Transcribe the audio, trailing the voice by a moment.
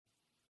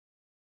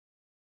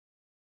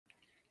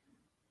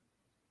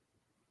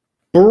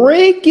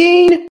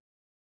Breaking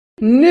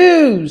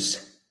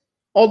news,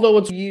 although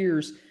it's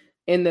years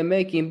in the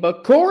making,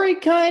 but Corey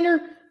Kiner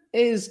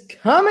is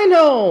coming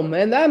home,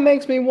 and that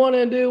makes me want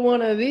to do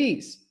one of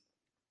these.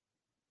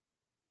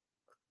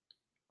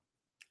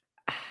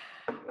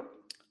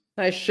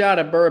 Nice shot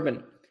of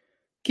bourbon.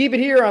 Keep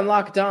it here on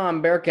Locked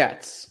On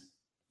Bearcats.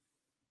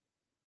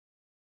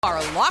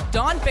 Are Locked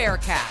On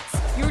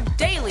Bearcats, your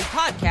daily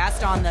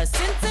podcast on the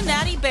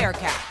Cincinnati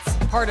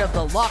Bearcats, part of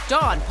the Locked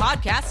On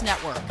Podcast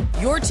Network,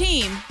 your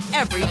team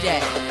every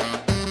day.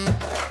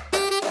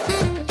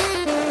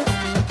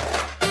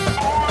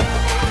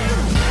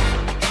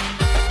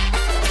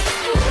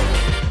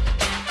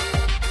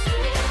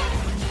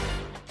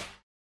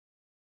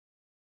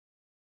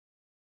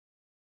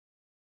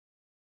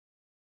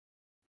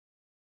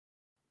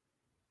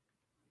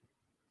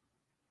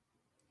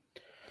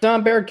 Locked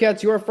On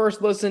Bearcats, your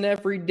first listen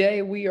every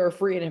day. We are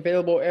free and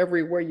available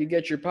everywhere you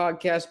get your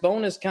podcast.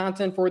 Bonus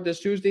content for this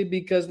Tuesday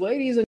because,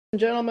 ladies and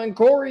gentlemen,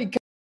 Corey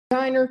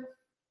Kiner,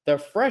 the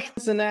fresh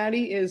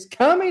Cincinnati, is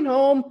coming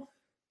home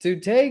to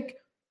take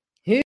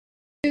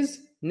his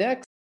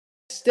next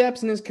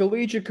steps in his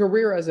collegiate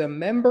career as a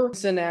member of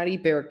Cincinnati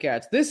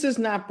Bearcats. This is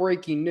not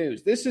breaking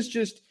news. This is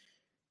just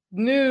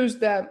news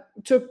that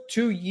took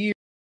 2 years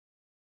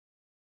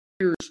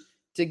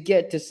to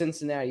get to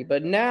Cincinnati.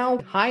 But now,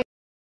 highest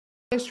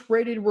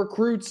rated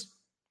recruits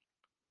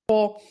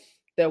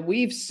that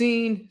we've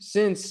seen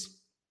since,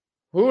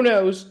 who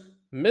knows,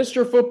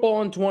 Mr.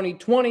 Football in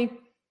 2020.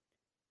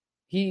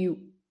 He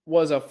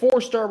was a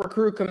 4-star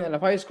recruit coming out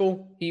of high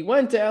school. He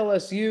went to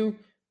LSU.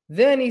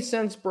 Then he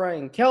sensed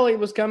Brian Kelly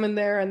was coming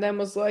there and then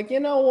was like,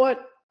 you know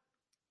what?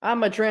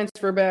 I'm going to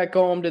transfer back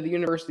home to the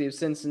University of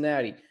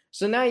Cincinnati.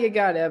 So now you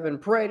got Evan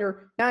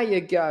Prater. Now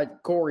you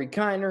got Corey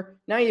Kiner.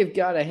 Now you've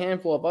got a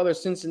handful of other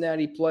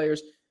Cincinnati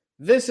players.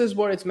 This is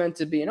what it's meant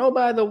to be. And oh,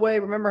 by the way,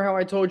 remember how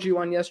I told you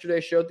on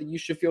yesterday's show that you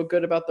should feel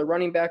good about the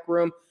running back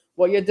room?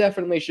 Well, you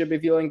definitely should be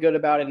feeling good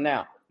about it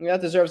now. That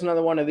deserves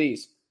another one of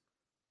these.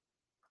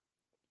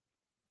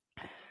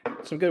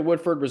 Some good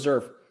Woodford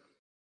Reserve.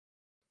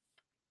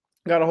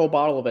 Got a whole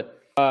bottle of it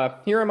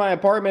here in my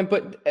apartment.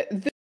 But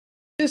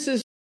this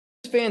is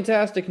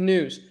fantastic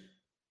news.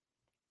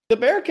 The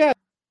Bearcats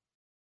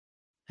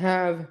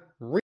have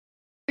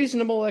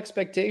reasonable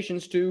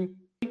expectations to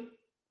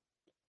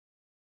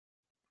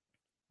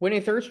win a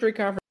third straight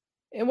conference.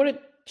 And would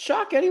it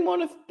shock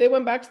anyone if they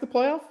went back to the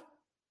playoff?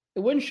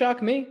 It wouldn't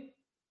shock me.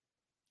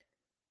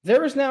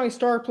 There is now a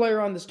star player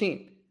on this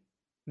team.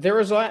 There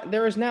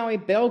is now a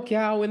bell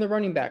cow in the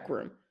running back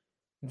room.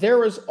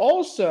 There is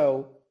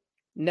also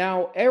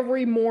now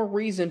every more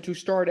reason to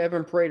start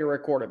Evan Prater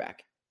at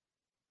quarterback.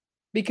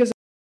 Because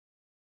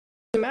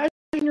imagine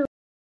your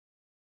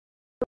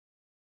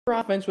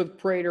offense with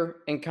Prater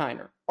and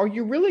Kiner. Are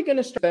you really going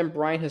to start Ben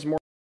Bryant has more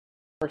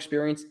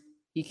experience?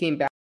 He came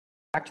back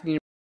to the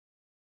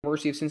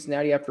University of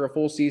Cincinnati after a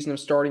full season of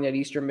starting at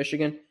Eastern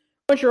Michigan.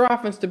 I want your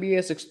offense to be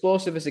as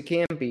explosive as it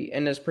can be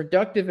and as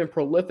productive and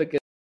prolific as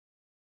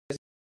it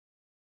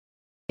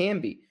can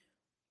be.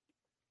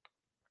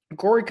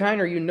 Corey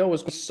Kiner,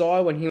 we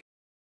saw when he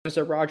was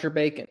at Roger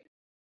Bacon.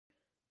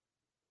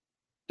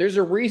 There's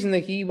a reason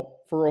that he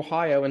for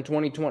Ohio in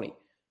 2020.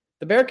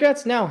 The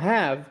Bearcats now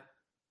have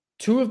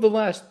 2 of the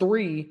last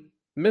 3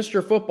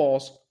 Mr.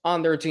 Footballs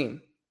on their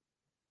team.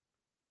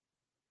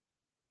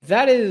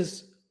 That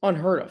is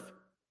unheard of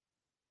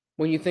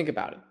when you think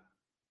about it.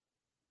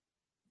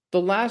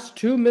 The last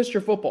 2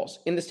 Mr. Footballs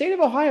in the state of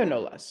Ohio, no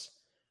less,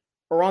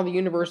 are on the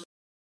University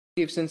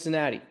of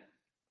Cincinnati.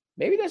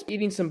 Maybe that's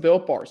eating some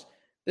Built Bars.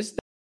 This is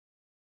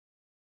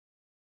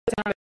the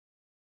time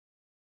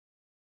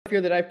of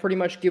year that I've pretty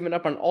much given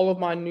up on all of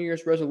my New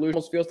Year's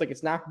resolutions. Feels like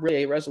it's not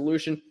really a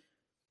resolution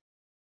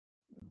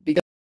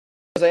because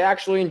I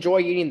actually enjoy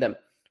eating them.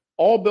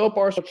 All Built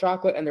Bars are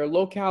chocolate and they're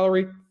low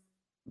calorie,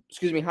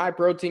 high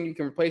protein. You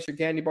can replace your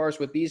candy bars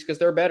with these because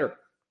they're better.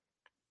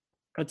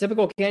 A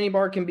typical candy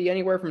bar can be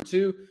anywhere from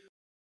 2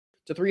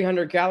 to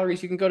 300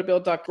 calories. You can go to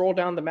Built.com, scroll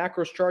down the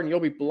macros chart, and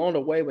you'll be blown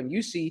away when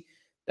you see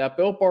that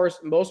Built Bars,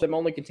 most of them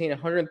only contain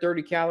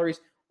 130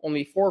 calories,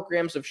 only 4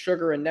 grams of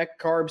sugar and net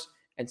carbs,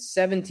 and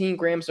 17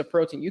 grams of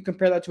protein. You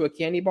compare that to a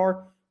candy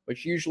bar,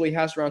 which usually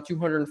has around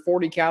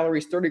 240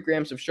 calories, 30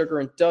 grams of sugar,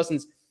 and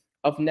dozens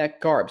of net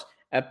carbs.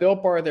 At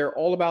Built Bar, they're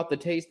all about the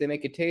taste. They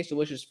make it taste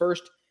delicious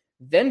first,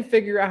 then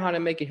figure out how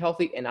to make it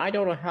healthy. And I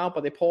don't know how,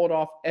 but they pull it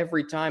off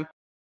every time.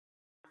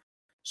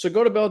 So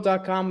go to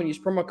Built.com and use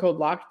promo code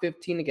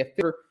LOCKED15 to get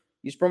fit.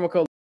 Use promo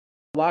code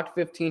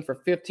LOCKED15 for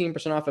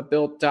 15% off at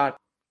Built.com.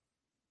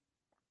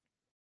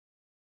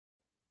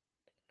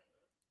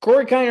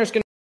 Corey Kiner is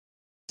going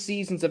to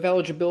seasons of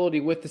eligibility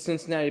with the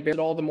Cincinnati Bears,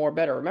 all the more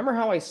better. Remember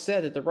how I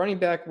said that the running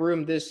back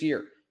room this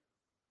year,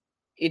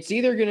 it's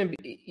either going to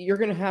be, you're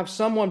going to have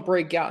someone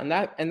break out, and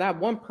that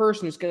one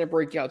person is going to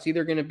break out. It's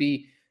either going to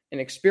be an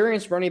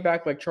experienced running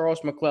back like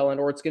Charles McClellan,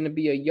 or it's going to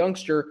be a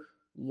youngster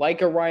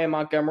like a Ryan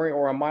Montgomery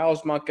or a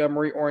Miles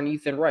Montgomery or an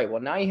Ethan Wright.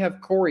 Well, now you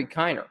have Corey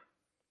Kiner.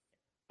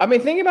 I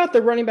mean, think about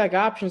the running back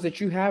options that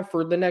you have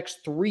for the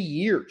next 3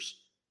 years.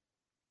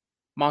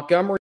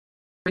 Montgomery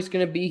is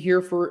going to be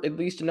here for at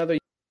least another year.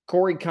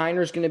 Corey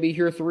Kiner is going to be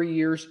here 3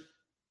 years.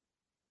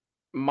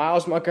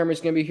 Miles Montgomery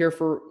is going to be here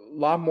for a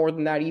lot more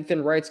than that.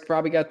 Ethan Wright's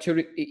probably got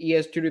 2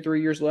 to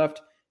 3 years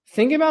left.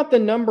 Think about the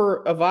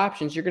number of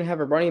options you're going to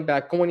have a running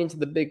back going into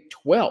the Big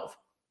 12.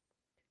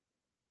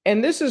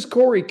 And this is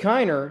Corey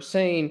Kiner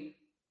saying,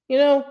 I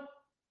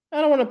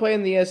don't want to play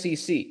in the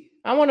SEC.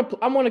 I want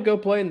to go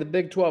play in the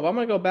Big 12. I'm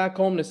going to go back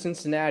home to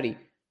Cincinnati.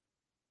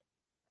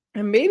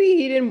 And maybe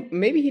he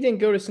didn't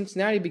go to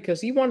Cincinnati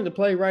because he wanted to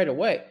play right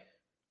away.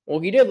 Well,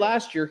 he did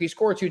last year. He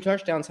scored 2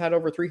 touchdowns, had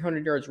over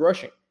 300 yards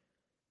rushing.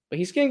 But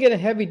he's going to get a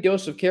heavy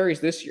dose of carries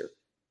this year.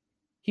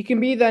 He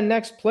can be that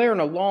next player in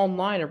a long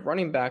line of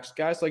running backs,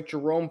 guys like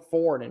Jerome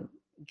Ford and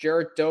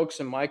Jarrett Dokes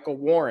and Michael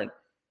Warren.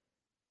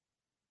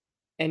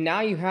 And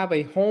now you have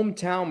a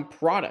hometown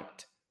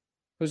product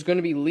who's going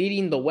to be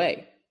leading the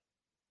way.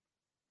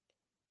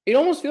 It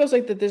almost feels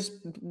like that this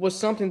was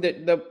something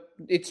that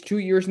it's 2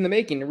 years in the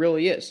making. It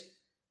really is.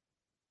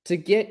 To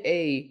get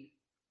a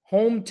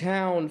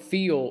hometown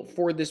feel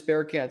for this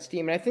Bearcats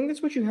team. And I think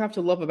that's what you have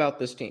to love about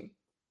this team.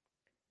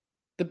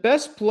 The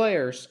best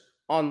players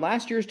on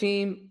last year's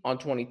team, on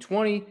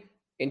 2020,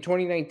 in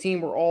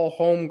 2019 were all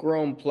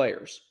homegrown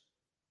players.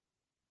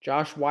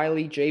 Josh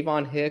Wiley,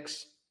 Javon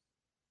Hicks.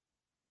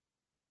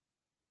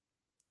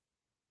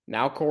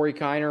 Now Corey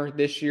Kiner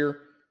this year.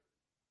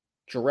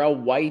 Jarrell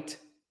White.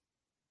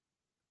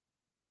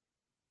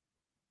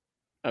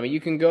 I mean,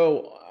 you can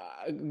go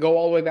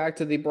all the way back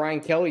to the Brian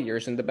Kelly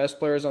years and the best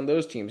players on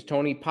those teams.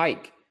 Tony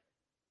Pike.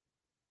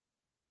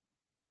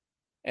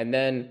 And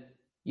then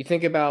you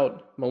think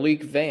about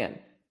Malik Vann.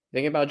 You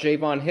think about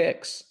Javon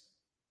Hicks.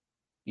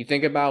 You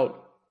think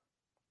about,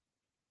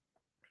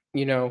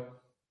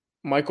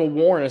 Michael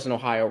Warren as an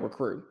Ohio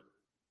recruit.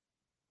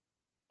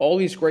 All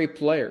these great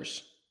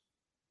players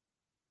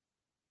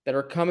that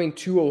are coming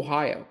to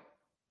Ohio,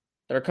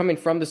 that are coming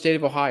from the state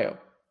of Ohio,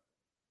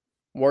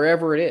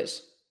 wherever it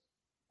is,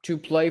 to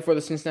play for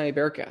the Cincinnati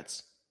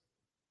Bearcats.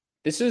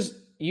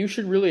 You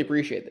should really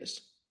appreciate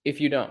this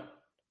if you don't.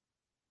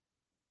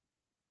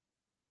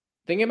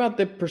 Think about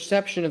the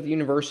perception of the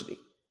university.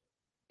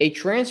 A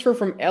transfer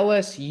from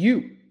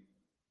LSU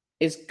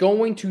is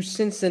going to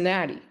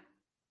Cincinnati.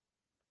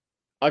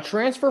 A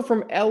transfer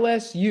from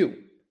LSU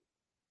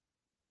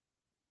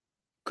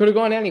could have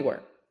gone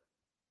anywhere.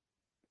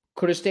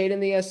 Could have stayed in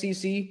the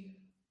SEC.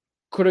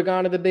 Could have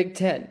gone to the Big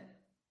Ten.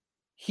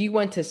 He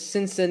went to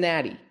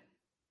Cincinnati.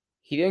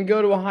 He didn't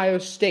go to Ohio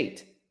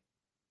State.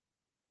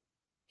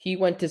 He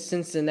went to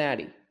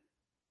Cincinnati.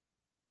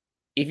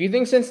 If you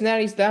think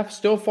Cincinnati's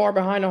still far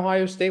behind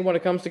Ohio State when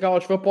it comes to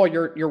college football,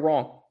 you're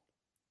wrong.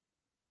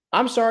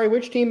 I'm sorry,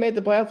 which team made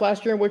the playoff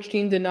last year and which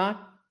team did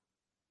not?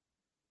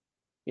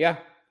 Yeah.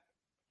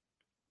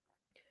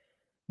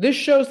 This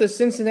shows that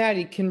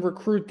Cincinnati can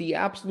recruit the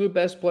absolute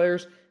best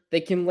players.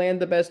 They can land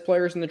the best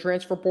players in the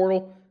transfer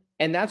portal,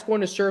 and that's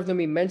going to serve them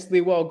immensely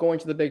well going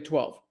to the Big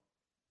 12.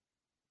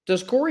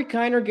 Does Corey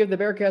Kiner give the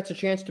Bearcats a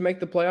chance to make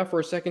the playoff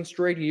for a second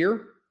straight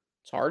year?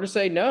 It's hard to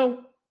say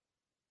no.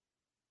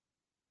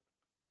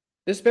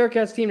 This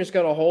Bearcats team just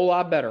got a whole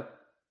lot better.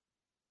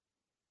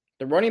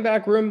 The running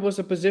back room was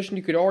a position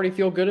you could already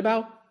feel good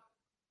about.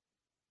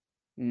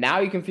 Now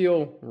you can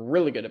feel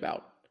really good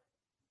about.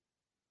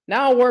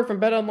 Now a word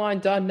from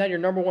BetOnline.net, your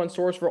number one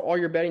source for all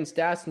your betting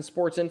stats and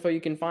sports info.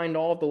 You can find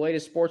all of the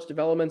latest sports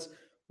developments,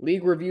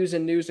 league reviews,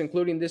 and news,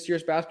 including this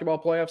year's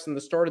basketball playoffs and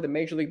the start of the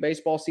Major League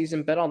Baseball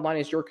season. BetOnline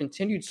is your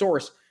continued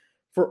source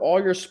for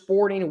all your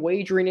sporting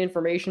wagering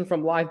information,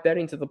 from live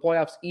betting to the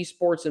playoffs,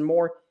 esports, and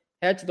more.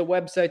 Head to the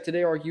website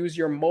today or use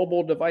your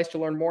mobile device to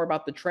learn more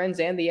about the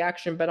trends and the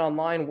action.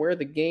 BetOnline, where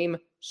the game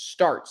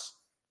starts.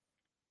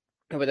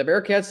 But the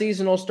Bearcats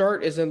seasonal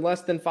start is in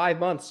less than 5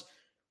 months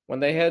when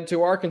they head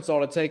to Arkansas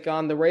to take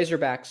on the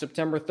Razorbacks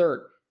September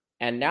 3rd.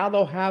 And now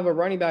they'll have a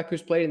running back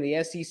who's played in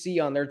the SEC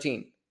on their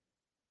team.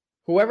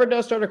 Whoever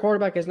does start a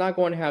quarterback is not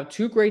going to have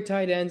 2 great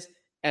tight ends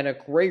and a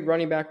great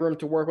running back room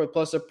to work with,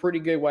 plus a pretty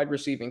good wide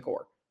receiving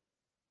core.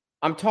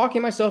 I'm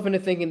talking myself into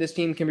thinking this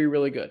team can be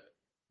really good.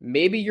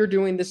 Maybe you're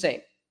doing the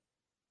same.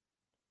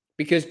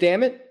 Because,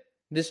 damn it,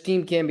 this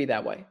team can be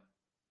that way.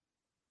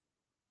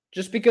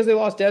 Just because they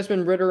lost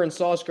Desmond Ridder and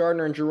Sauce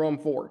Gardner and Jerome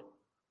Ford.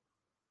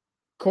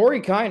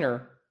 Corey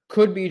Kiner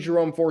could be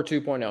Jerome Ford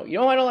 2.0. You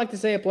know, I don't like to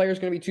say a player is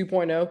going to be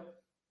 2.0.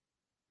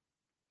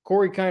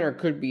 Corey Kiner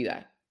could be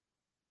that.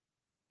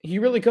 He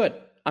really could.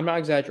 I'm not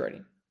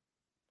exaggerating.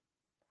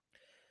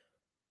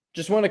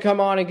 Just want to come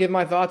on and give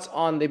my thoughts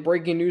on the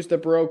breaking news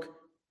that broke,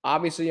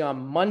 obviously,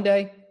 on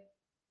Monday.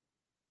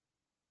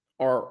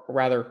 Or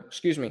rather,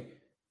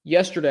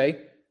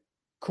 yesterday.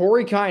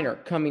 Corey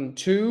Kiner coming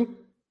to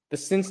the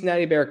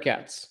Cincinnati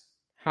Bearcats.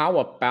 How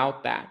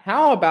about that?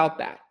 How about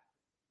that?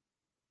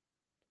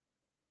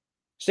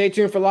 Stay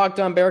tuned for Locked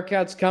On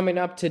Bearcats coming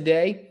up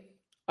today.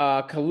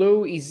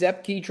 Kalu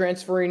Ezepke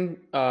transferring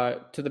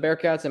to the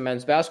Bearcats in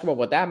men's basketball.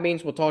 What that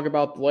means, we'll talk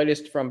about the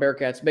latest from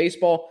Bearcats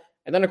baseball.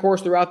 And then, of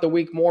course, throughout the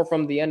week, more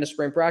from the end of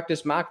spring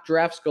practice, mock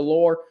drafts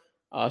galore,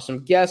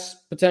 some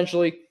guests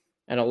potentially,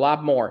 and a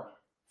lot more.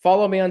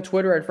 Follow me on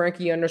Twitter at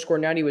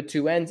Frankie_Natty with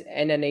 2 N's,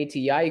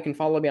 NNATI. You can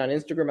follow me on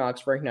Instagram,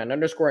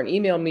 AlexFrank9_, and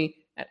email me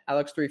at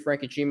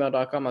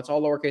alex3frank@gmail.com. That's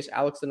all lowercase,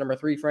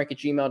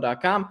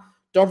 alex3frank@gmail.com.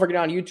 Don't forget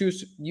on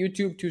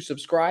YouTube to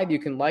subscribe. You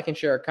can like and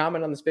share a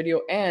comment on this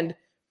video. And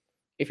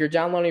if you're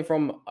downloading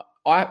from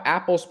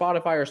Apple,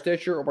 Spotify, or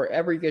Stitcher, or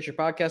wherever you get your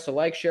podcast, to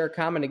like, share,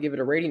 comment, and give it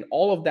a rating.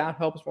 All of that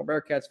helps more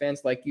Bearcats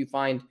fans like you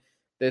find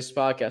this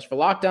podcast. For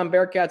Locked On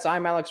Bearcats,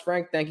 I'm Alex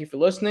Frank. Thank you for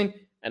listening,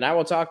 and I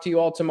will talk to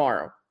you all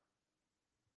tomorrow.